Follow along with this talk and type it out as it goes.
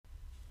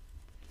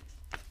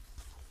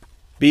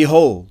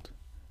Behold,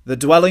 the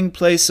dwelling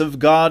place of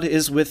God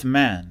is with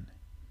man.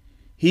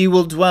 He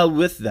will dwell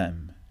with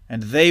them,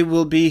 and they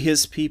will be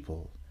his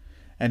people,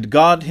 and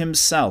God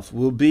himself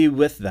will be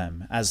with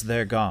them as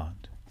their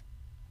God.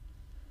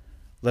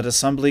 Let us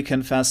humbly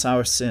confess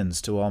our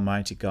sins to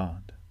Almighty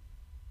God.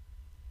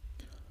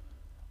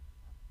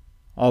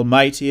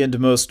 Almighty and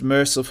most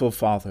merciful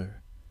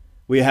Father,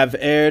 we have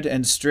erred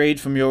and strayed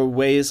from your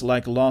ways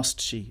like lost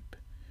sheep.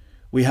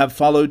 We have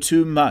followed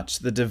too much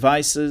the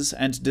devices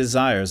and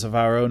desires of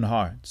our own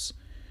hearts.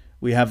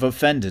 We have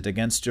offended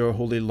against your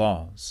holy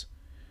laws.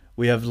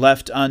 We have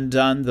left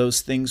undone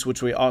those things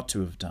which we ought to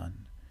have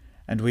done,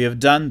 and we have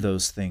done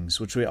those things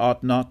which we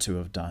ought not to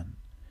have done.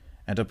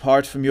 And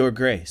apart from your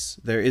grace,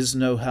 there is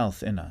no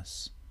health in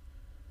us.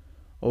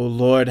 O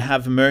Lord,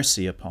 have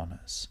mercy upon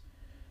us.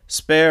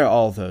 Spare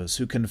all those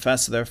who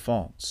confess their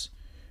faults.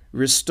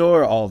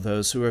 Restore all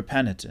those who are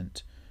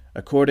penitent,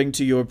 according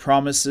to your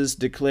promises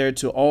declared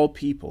to all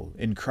people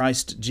in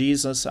Christ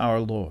Jesus our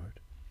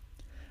Lord.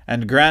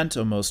 And grant,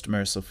 O most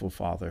merciful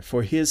Father,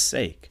 for his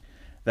sake,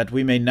 that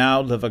we may now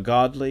live a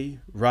godly,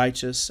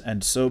 righteous,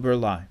 and sober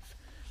life,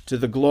 to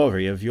the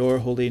glory of your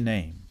holy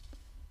name.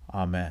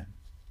 Amen.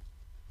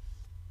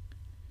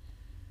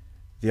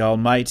 The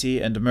Almighty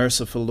and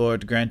merciful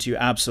Lord grant you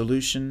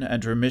absolution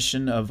and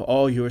remission of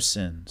all your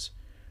sins,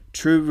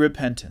 true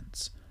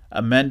repentance,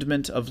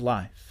 amendment of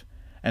life,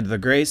 and the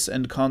grace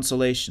and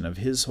consolation of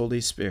his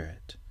Holy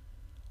Spirit.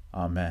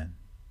 Amen.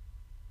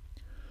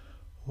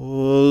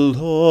 O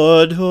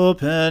Lord,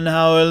 open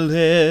our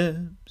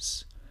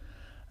lips,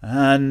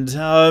 and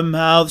our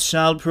mouth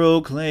shall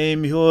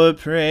proclaim your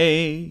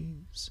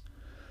praise.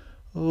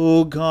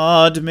 O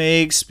God,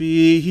 make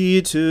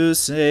speed to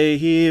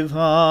save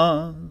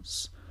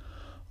us.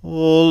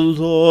 O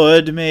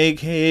Lord, make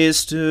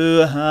haste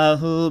to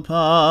help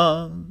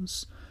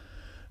us.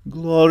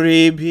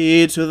 Glory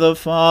be to the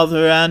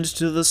Father, and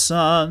to the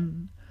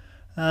Son,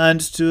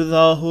 and to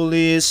the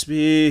Holy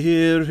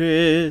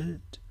Spirit,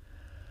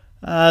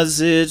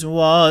 as it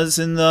was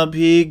in the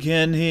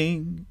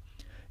beginning,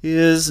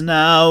 is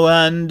now,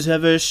 and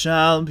ever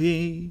shall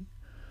be,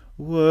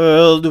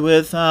 world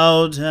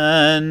without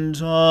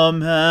end.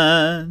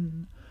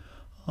 Amen.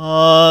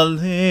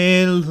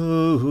 Alleluia.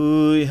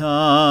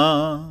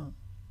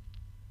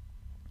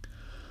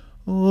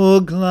 O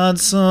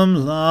gladsome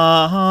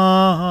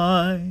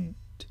light,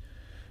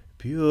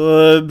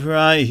 pure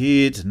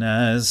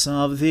brightness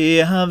of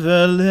the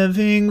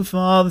ever-living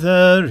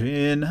Father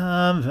in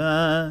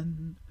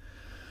heaven,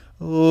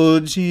 O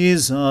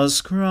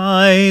Jesus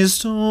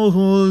Christ,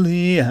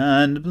 holy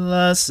and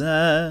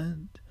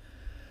blessed,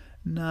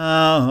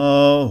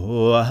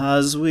 now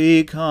as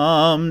we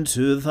come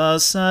to the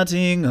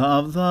setting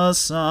of the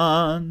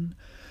sun,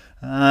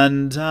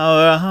 and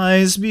our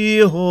eyes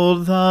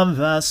behold the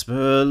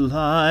vesper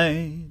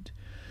light,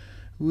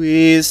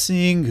 we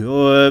sing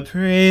your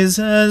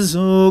praises,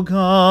 O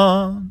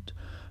God,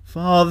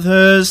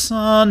 Father,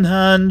 Son,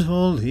 and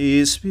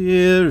Holy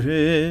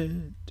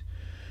Spirit.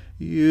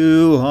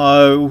 You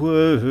are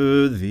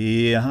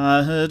worthy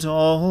at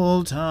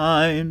all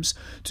times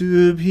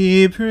to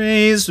be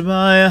praised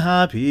by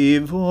happy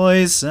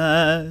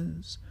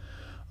voices,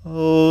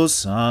 O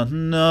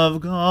Son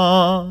of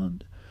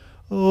God,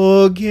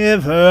 O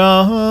Giver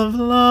of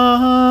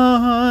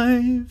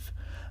life,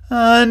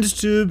 and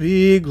to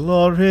be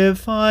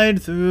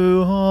glorified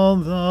through all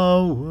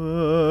the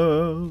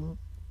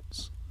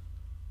worlds.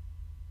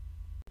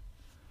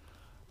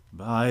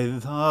 By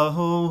the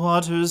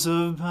waters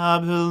of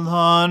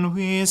Babylon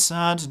we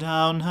sat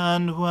down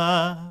and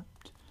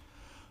wept,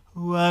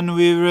 when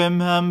we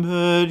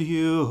remembered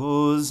you,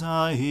 O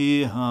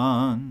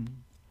Zion.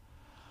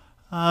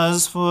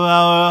 As for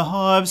our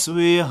harps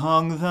we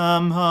hung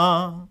them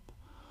up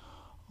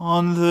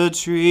on the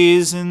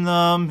trees in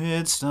the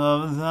midst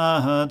of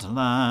that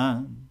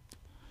land.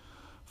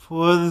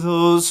 For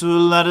those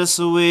who led us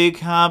away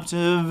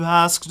captive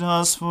asked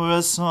us for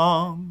a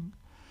song,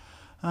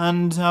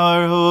 and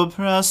our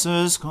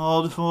oppressors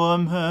called for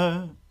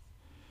mirth.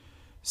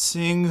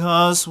 Sing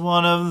us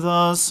one of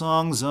the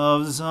songs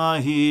of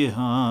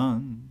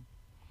Zion.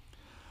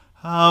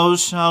 How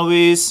shall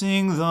we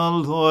sing the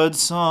Lord's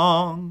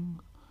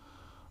song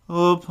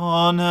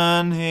upon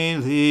an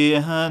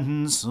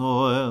alien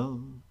soil?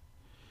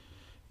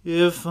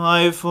 If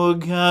I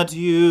forget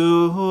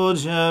you, O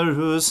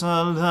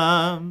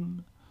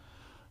Jerusalem,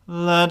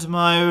 let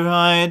my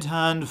right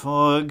hand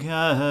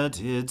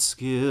forget its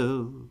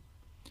skill.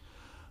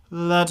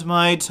 Let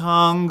my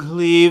tongue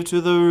cleave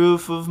to the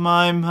roof of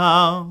my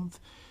mouth,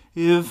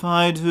 if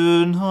I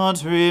do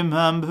not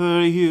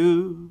remember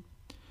you.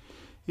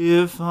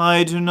 If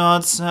I do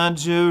not set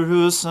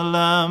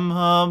Jerusalem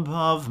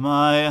above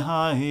my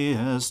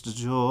highest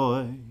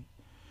joy.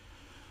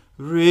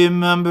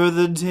 Remember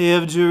the day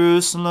of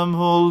Jerusalem,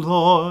 O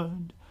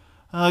Lord,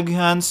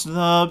 against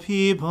the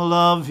people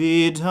of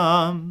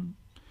Edom,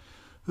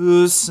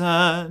 who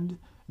said,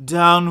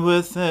 down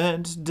with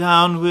it,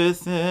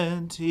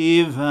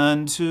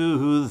 even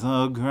to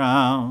the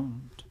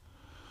ground.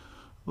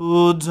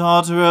 O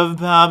daughter of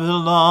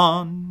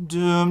Babylon,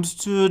 doomed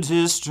to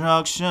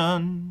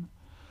destruction.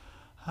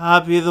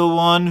 Happy the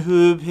one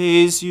who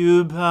pays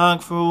you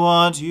back for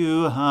what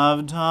you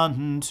have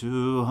done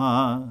to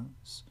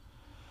us.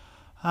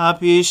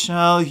 Happy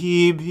shall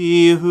he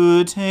be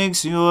who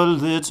takes your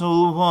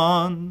little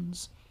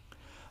ones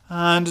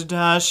and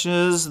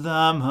dashes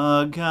them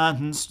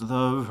against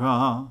the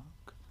rock.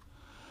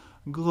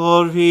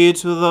 Glory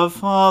to the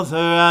Father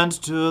and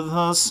to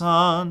the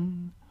Son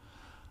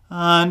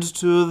and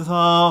to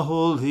the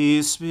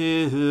Holy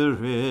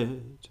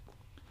Spirit,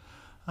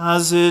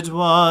 as it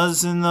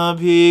was in the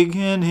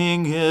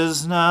beginning,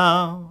 is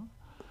now,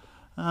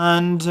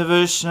 and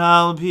ever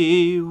shall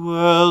be,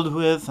 world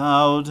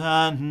without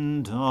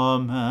end.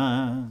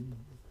 Amen.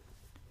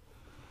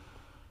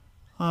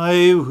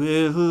 I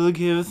will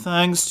give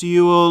thanks to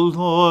you, O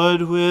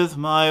Lord, with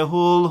my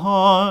whole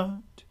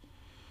heart.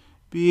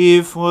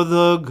 Before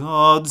the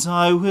gods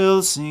I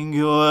will sing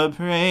your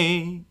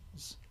praise.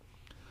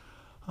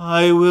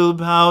 I will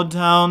bow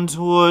down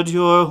toward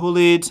your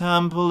holy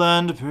temple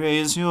and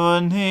praise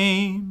your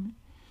name,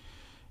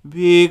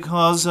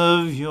 because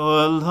of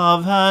your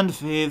love and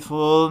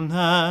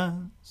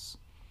faithfulness.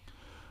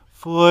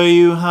 For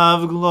you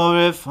have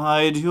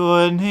glorified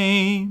your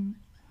name,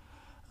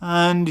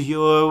 and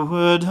your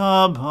word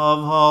above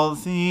all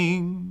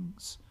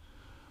things.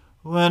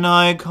 When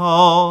I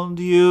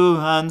called, you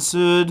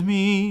answered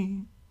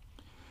me.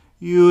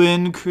 You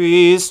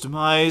increased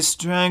my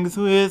strength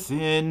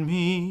within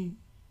me.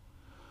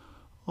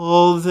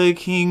 All the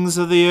kings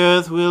of the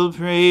earth will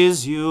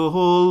praise you,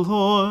 O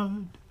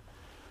Lord,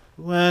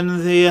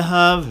 when they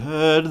have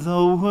heard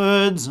the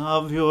words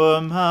of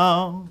your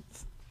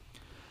mouth.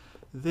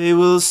 They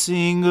will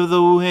sing of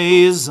the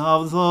ways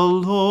of the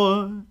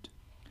Lord,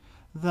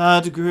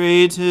 that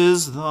great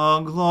is the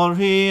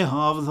glory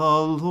of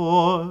the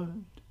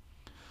Lord.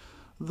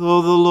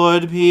 Though the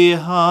Lord be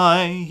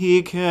high,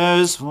 he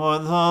cares for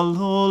the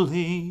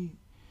lowly.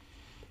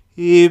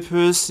 He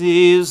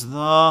perceives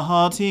the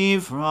haughty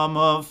from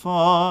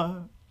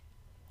afar.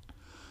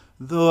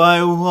 Though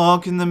I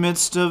walk in the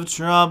midst of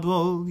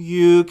trouble,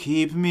 you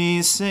keep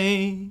me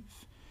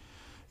safe.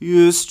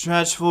 You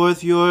stretch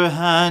forth your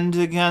hand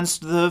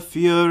against the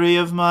fury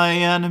of my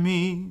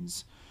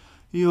enemies.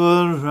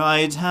 Your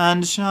right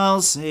hand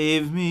shall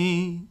save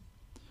me.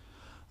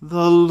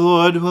 The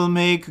Lord will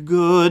make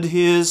good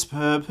his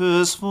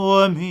purpose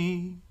for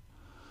me.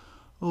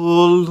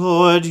 O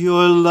Lord,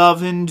 your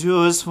love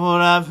endures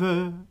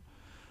forever.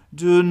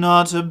 Do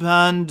not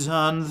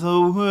abandon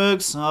the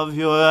works of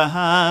your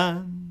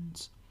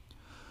hands.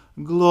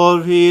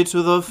 Glory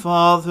to the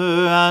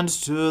Father and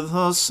to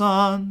the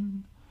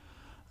Son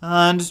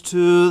and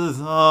to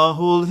the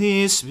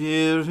Holy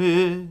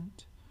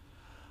Spirit,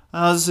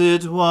 as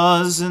it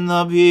was in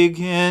the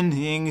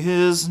beginning,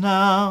 is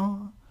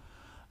now,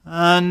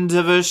 and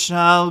ever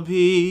shall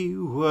be,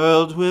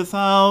 world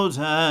without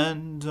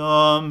end.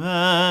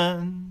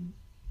 Amen.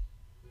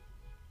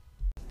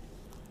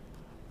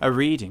 A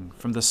reading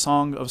from the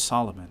Song of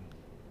Solomon.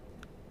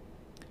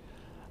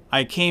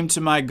 I came to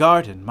my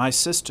garden, my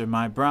sister,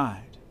 my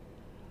bride.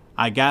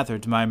 I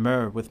gathered my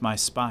myrrh with my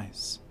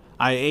spice.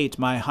 I ate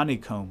my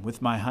honeycomb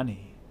with my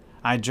honey.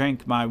 I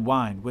drank my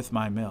wine with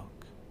my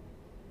milk.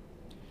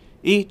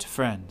 Eat,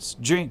 friends,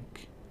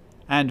 drink,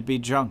 and be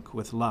drunk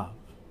with love.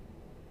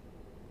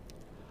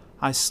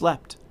 I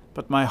slept,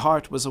 but my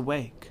heart was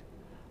awake.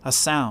 A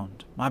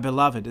sound, my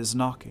beloved is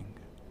knocking.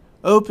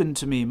 Open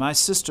to me, my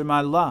sister,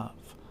 my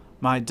love,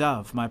 my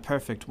dove, my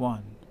perfect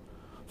one.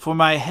 For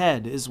my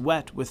head is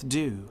wet with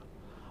dew,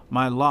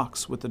 my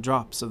locks with the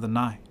drops of the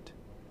night.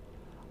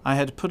 I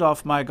had put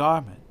off my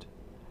garment.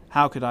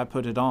 How could I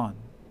put it on?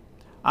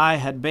 I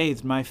had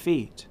bathed my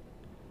feet.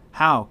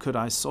 How could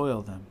I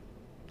soil them?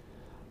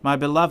 My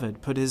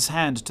beloved put his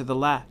hand to the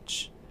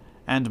latch,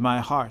 and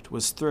my heart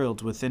was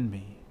thrilled within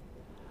me.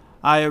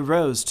 I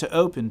arose to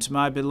open to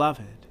my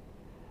beloved,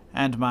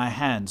 and my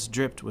hands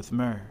dripped with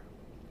myrrh,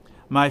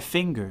 my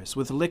fingers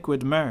with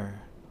liquid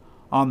myrrh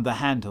on the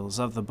handles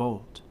of the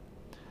bolt.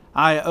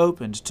 I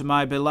opened to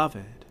my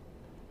beloved,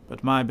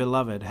 but my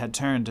beloved had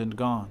turned and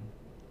gone.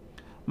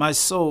 My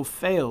soul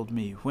failed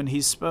me when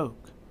he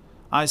spoke.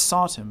 I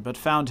sought him, but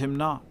found him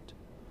not.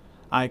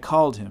 I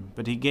called him,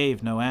 but he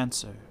gave no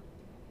answer.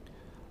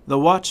 The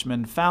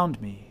watchmen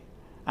found me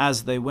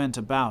as they went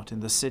about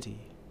in the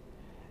city.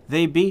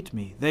 They beat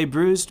me, they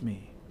bruised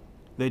me.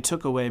 They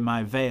took away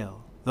my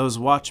veil, those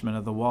watchmen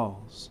of the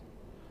walls.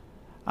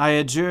 I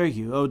adjure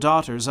you, O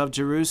daughters of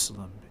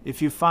Jerusalem,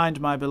 if you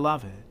find my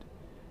beloved,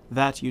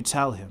 that you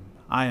tell him,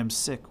 I am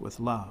sick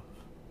with love.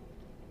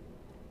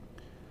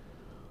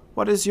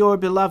 What is your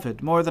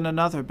beloved more than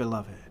another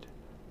beloved,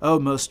 O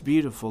most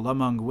beautiful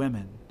among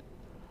women?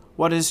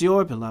 What is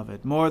your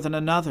beloved more than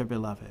another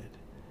beloved,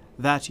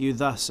 that you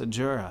thus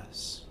adjure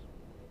us?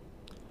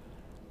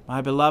 My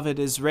beloved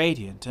is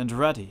radiant and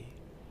ruddy,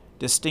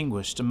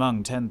 distinguished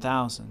among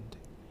 10,000.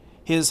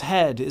 His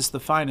head is the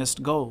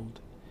finest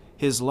gold.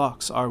 His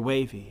locks are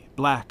wavy,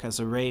 black as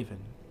a raven.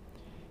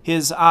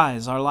 His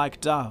eyes are like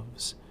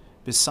doves,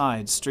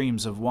 beside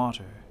streams of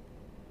water.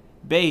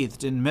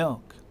 bathed in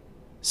milk,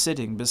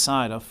 sitting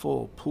beside a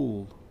full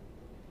pool.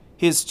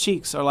 His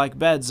cheeks are like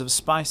beds of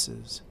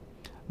spices,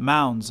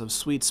 mounds of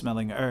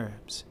sweet-smelling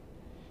herbs.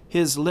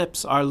 His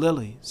lips are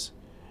lilies,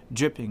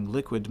 dripping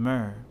liquid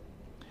myrrh.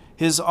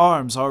 His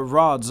arms are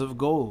rods of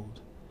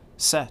gold,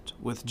 set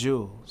with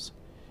jewels.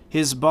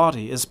 His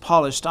body is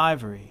polished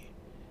ivory,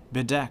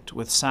 bedecked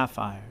with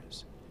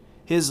sapphires.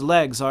 His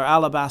legs are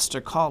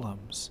alabaster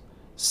columns,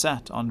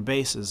 set on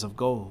bases of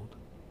gold.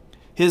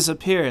 His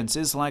appearance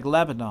is like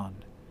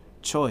Lebanon,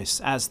 choice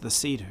as the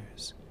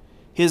cedars.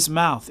 His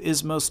mouth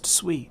is most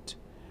sweet,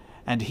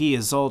 and he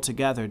is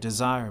altogether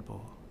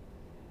desirable.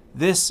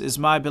 This is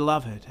my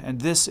beloved,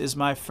 and this is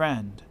my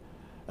friend,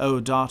 O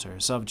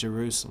daughters of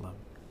Jerusalem.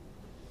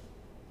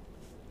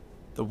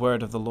 The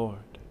word of the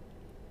Lord.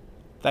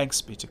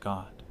 Thanks be to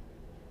God.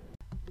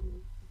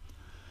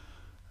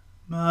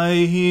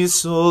 My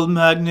soul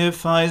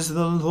magnifies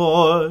the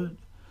Lord.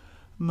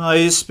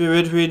 My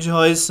spirit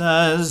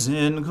rejoices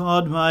in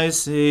God my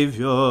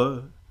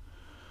Saviour.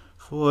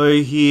 For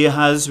he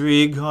has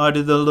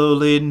regarded the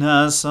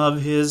lowliness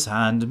of his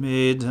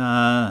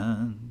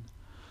handmaiden.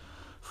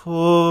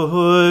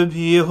 For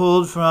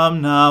behold,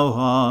 from now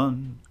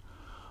on,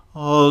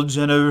 all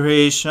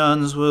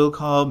generations will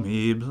call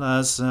me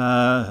blessed.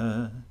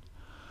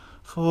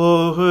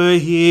 For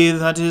he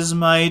that is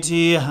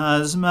mighty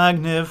has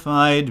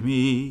magnified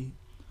me,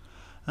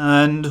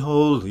 and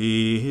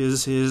holy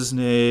is his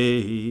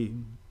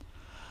name.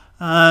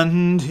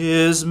 And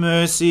his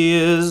mercy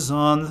is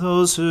on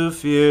those who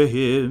fear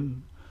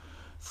him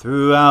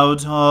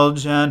throughout all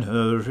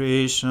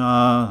generations.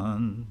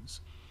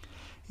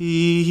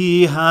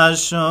 He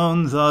has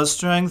shown the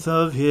strength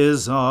of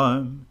his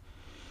arm.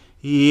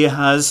 He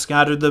has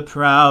scattered the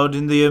proud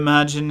in the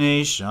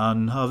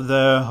imagination of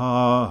their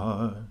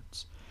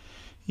hearts.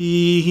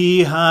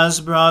 He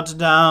has brought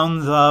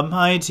down the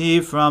mighty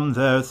from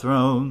their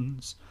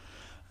thrones,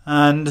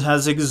 and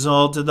has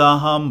exalted the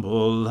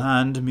humble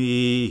and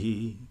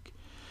meek.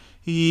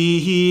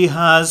 He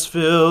has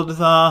filled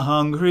the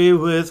hungry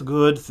with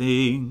good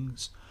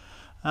things,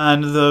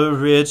 and the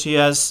rich he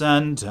has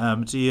sent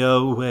empty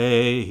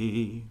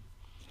away.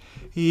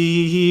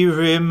 He,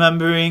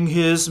 remembering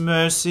his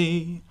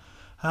mercy,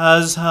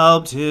 has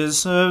helped his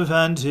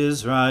servant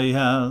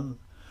Israel,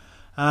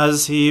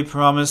 as he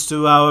promised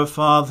to our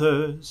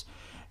fathers,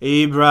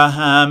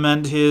 Abraham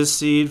and his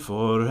seed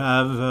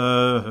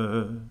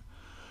forever.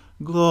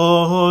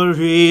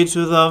 Glory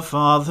to the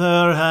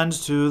Father, and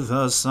to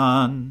the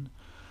Son,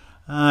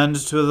 and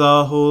to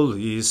the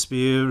Holy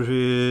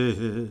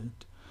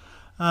Spirit,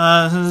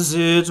 as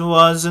it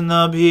was in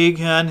the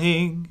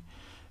beginning,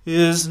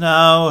 is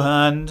now,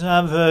 and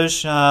ever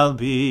shall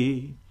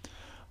be,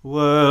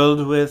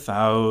 world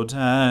without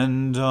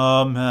end.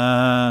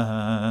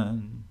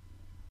 Amen.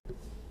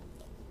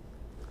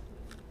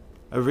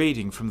 A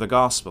reading from the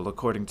Gospel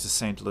according to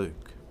St.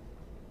 Luke.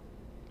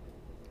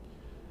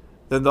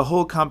 Then the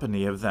whole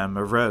company of them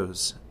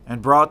arose,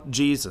 and brought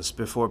Jesus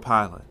before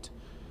Pilate.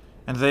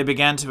 And they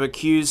began to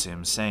accuse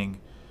him,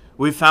 saying,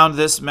 We found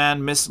this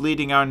man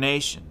misleading our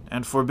nation,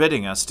 and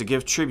forbidding us to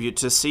give tribute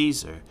to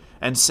Caesar,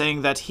 and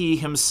saying that he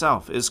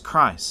himself is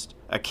Christ,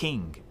 a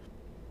king.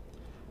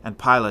 And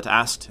Pilate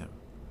asked him,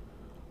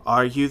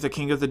 Are you the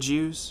king of the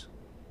Jews?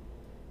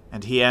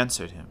 And he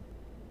answered him,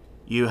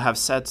 You have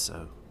said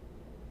so.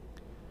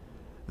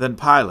 Then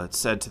Pilate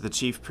said to the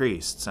chief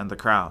priests and the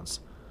crowds,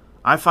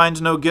 I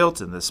find no guilt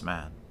in this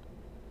man.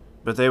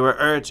 But they were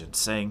urgent,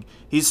 saying,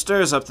 He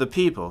stirs up the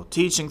people,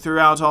 teaching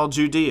throughout all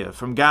Judea,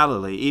 from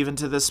Galilee even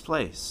to this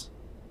place.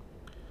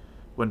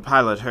 When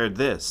Pilate heard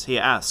this, he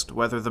asked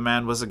whether the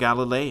man was a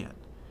Galilean.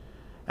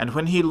 And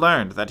when he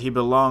learned that he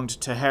belonged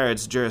to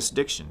Herod's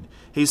jurisdiction,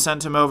 he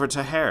sent him over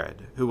to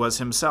Herod, who was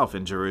himself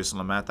in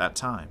Jerusalem at that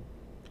time.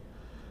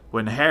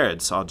 When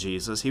Herod saw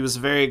Jesus, he was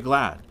very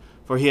glad,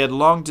 for he had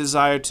long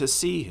desired to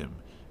see him,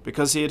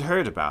 because he had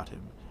heard about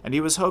him, and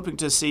he was hoping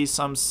to see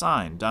some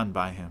sign done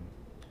by him.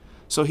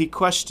 So he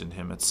questioned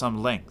him at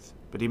some length,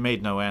 but he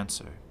made no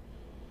answer.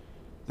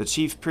 The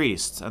chief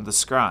priests and the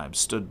scribes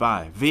stood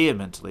by,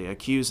 vehemently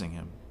accusing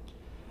him.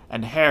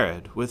 And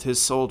Herod, with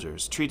his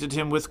soldiers, treated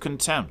him with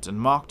contempt and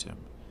mocked him.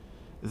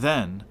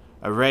 Then,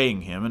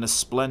 arraying him in a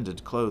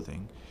splendid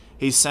clothing,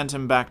 he sent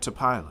him back to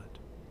Pilate.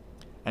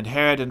 And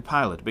Herod and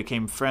Pilate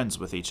became friends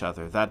with each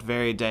other that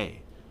very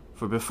day,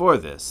 for before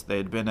this they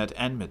had been at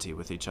enmity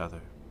with each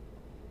other.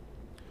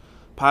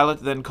 Pilate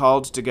then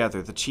called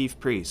together the chief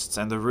priests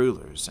and the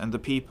rulers and the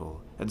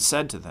people, and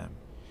said to them,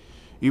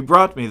 You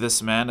brought me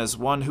this man as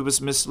one who was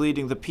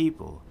misleading the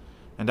people,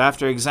 and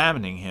after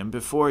examining him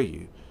before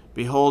you,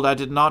 behold, I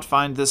did not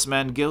find this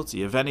man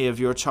guilty of any of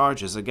your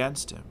charges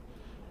against him.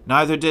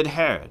 Neither did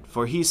Herod,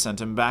 for he sent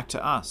him back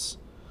to us.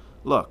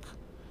 Look,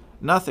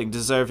 nothing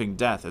deserving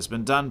death has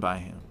been done by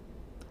him.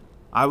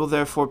 I will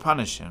therefore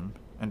punish him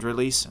and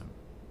release him.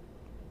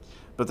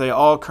 But they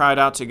all cried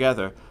out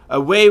together,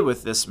 Away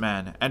with this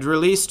man, and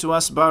release to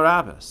us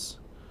Barabbas,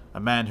 a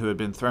man who had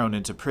been thrown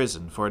into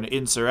prison for an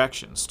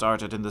insurrection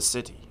started in the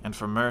city, and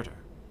for murder.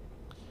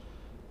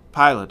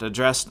 Pilate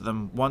addressed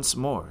them once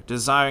more,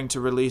 desiring to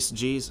release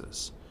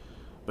Jesus.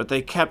 But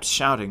they kept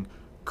shouting,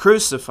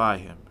 "Crucify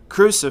him!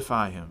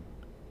 Crucify him!"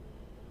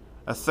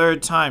 A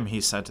third time he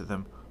said to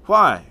them,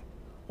 "Why?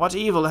 What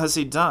evil has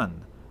he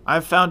done? I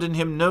have found in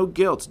him no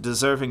guilt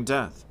deserving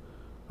death.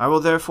 I will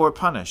therefore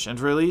punish and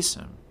release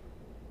him."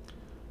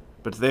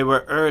 But they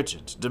were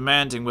urgent,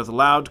 demanding with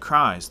loud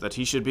cries that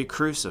he should be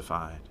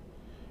crucified,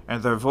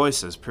 and their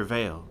voices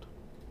prevailed.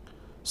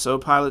 So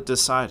Pilate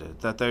decided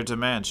that their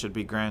demand should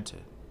be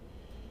granted.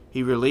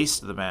 He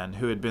released the man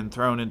who had been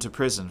thrown into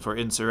prison for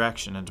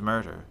insurrection and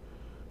murder,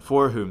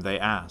 for whom they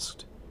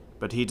asked,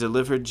 but he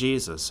delivered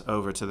Jesus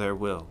over to their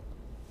will.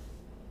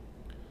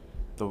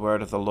 The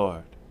word of the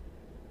Lord.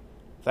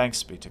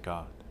 Thanks be to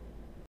God.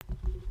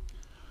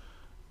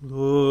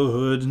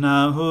 Lord,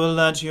 now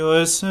let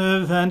your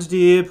servant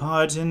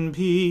depart in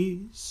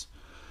peace,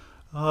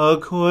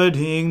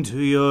 according to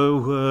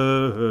your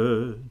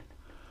word.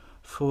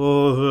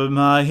 For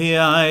my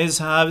eyes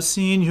have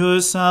seen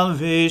your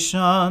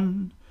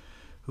salvation,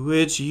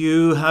 which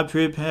you have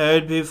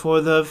prepared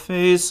before the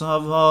face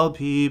of all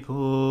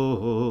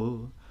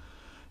people,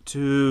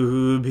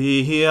 to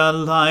be a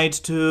light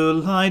to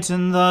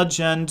lighten the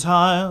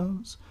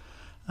Gentiles,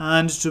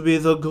 and to be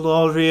the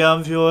glory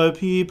of your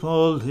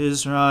people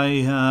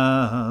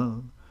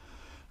Israel.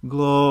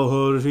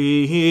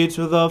 Glory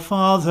to the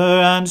Father,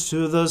 and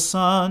to the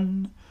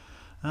Son,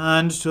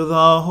 and to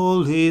the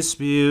Holy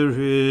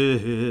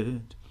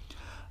Spirit,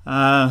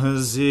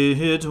 as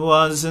it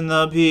was in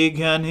the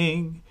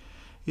beginning,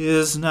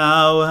 is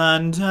now,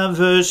 and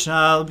ever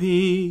shall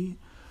be,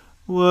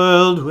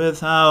 world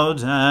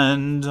without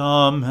end.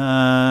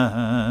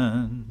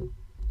 Amen.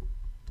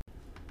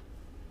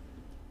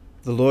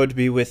 The Lord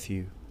be with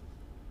you.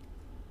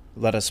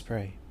 Let us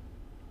pray.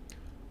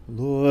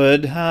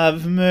 Lord,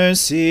 have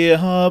mercy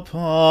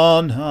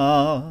upon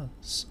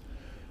us.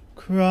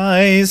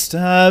 Christ,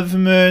 have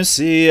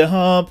mercy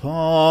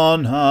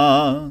upon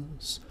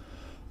us.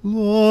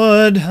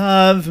 Lord,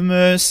 have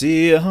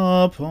mercy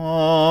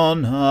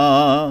upon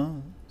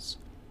us.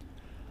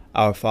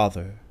 Our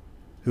Father,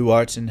 who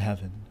art in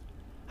heaven,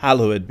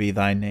 hallowed be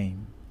thy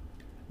name.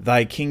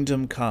 Thy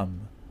kingdom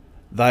come,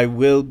 thy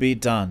will be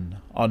done,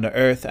 on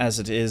earth as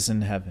it is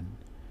in heaven.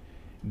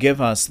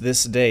 Give us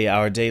this day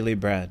our daily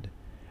bread,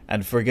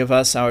 and forgive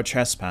us our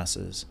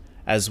trespasses,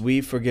 as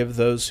we forgive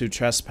those who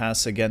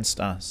trespass against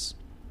us.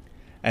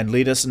 And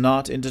lead us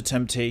not into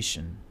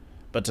temptation,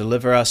 but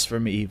deliver us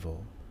from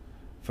evil.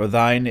 For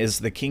thine is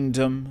the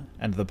kingdom,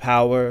 and the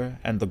power,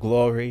 and the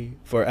glory,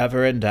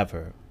 forever and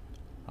ever.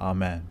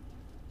 Amen.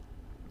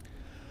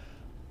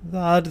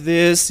 That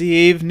this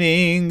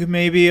evening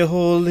may be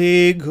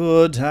holy,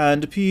 good,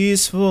 and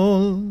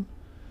peaceful,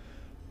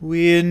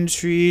 we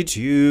entreat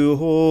you,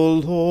 O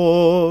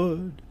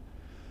Lord,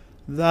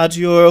 that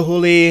your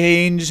holy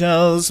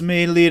angels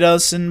may lead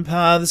us in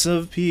paths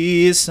of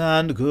peace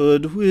and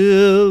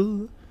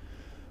goodwill.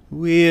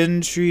 We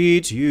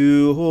entreat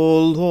you,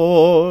 O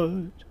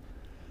Lord,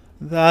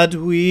 that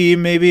we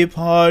may be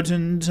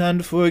pardoned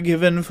and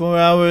forgiven for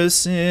our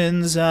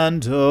sins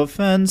and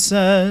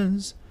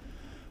offenses.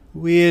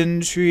 We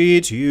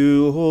entreat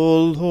you,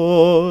 O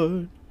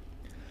Lord,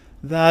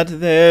 that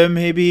there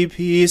may be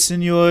peace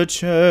in your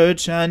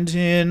church and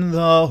in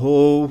the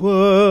whole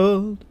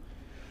world.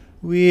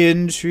 We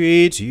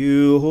entreat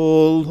you,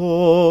 O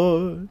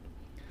Lord,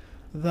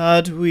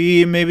 that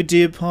we may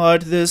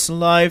depart this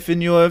life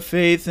in your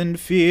faith and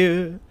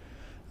fear,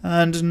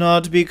 and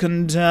not be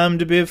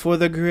condemned before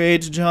the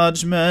great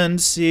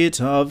judgment seat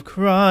of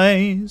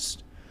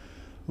Christ.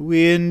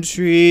 We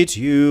entreat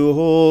you,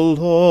 O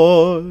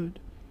Lord,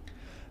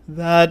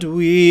 that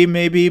we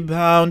may be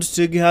bound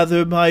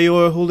together by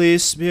your Holy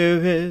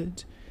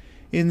Spirit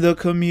in the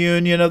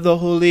communion of the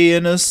holy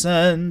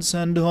innocents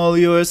and all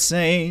your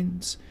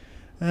saints,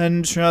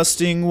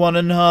 entrusting one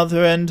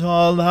another and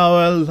all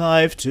our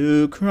life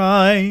to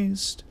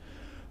Christ.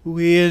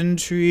 We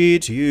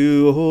entreat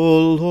you,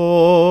 O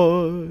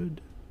Lord.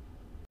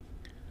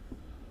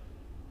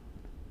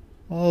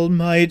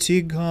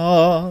 Almighty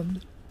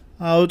God,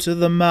 out of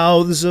the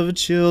mouths of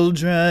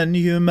children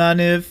you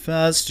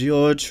manifest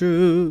your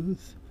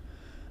truth,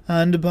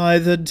 and by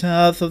the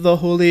death of the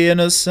holy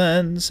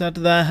innocents at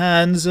the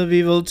hands of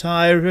evil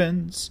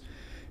tyrants,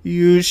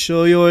 you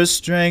show your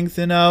strength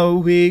in our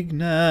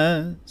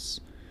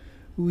weakness.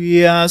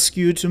 We ask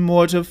you to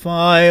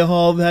mortify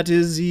all that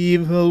is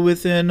evil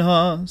within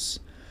us,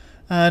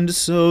 and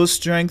so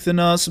strengthen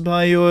us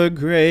by your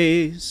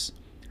grace,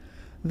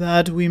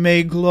 that we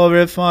may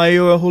glorify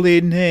your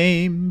holy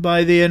name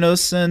by the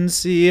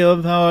innocency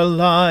of our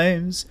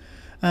lives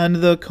and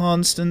the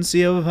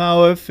constancy of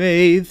our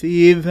faith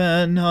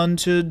even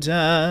unto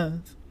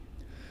death.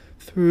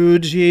 Through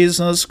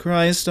Jesus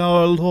Christ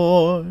our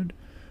Lord,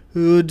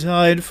 who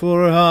died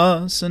for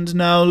us and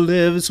now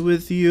lives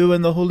with you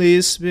in the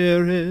Holy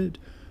Spirit,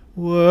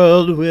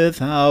 world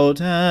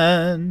without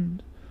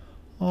end.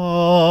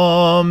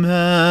 Amen.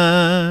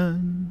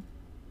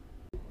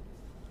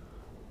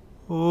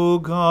 O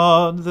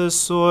God, the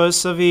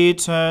source of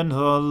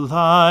eternal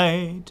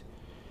light,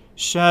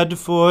 Shed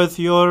forth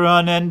your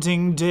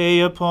unending day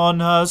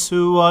upon us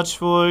who watch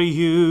for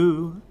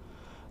you,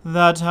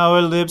 that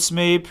our lips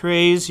may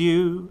praise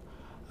you,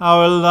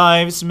 our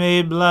lives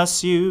may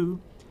bless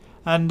you,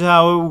 and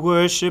our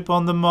worship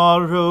on the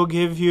morrow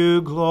give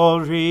you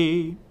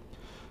glory.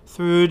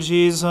 Through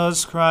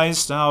Jesus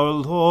Christ our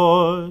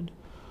Lord.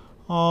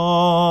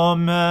 Amen.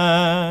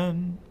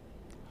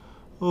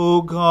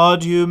 O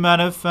God, you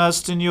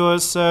manifest in your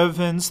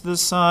servants the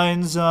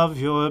signs of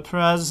your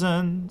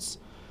presence.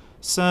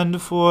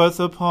 Send forth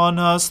upon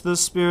us the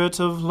Spirit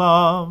of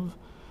love,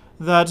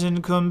 that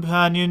in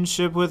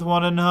companionship with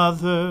one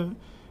another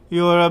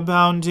your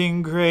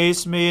abounding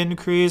grace may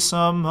increase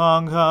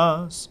among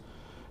us.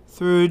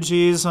 Through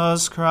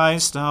Jesus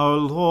Christ our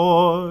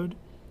Lord.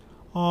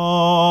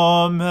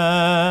 Amen.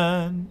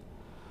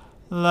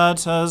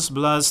 Let us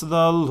bless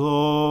the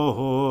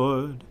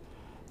Lord.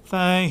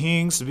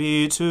 Thanks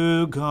be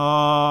to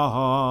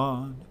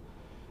God.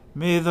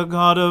 May the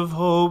God of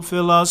hope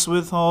fill us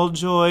with all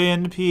joy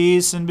and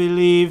peace in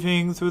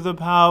believing through the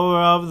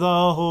power of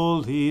the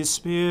Holy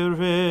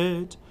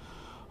Spirit.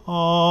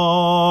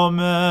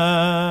 Amen.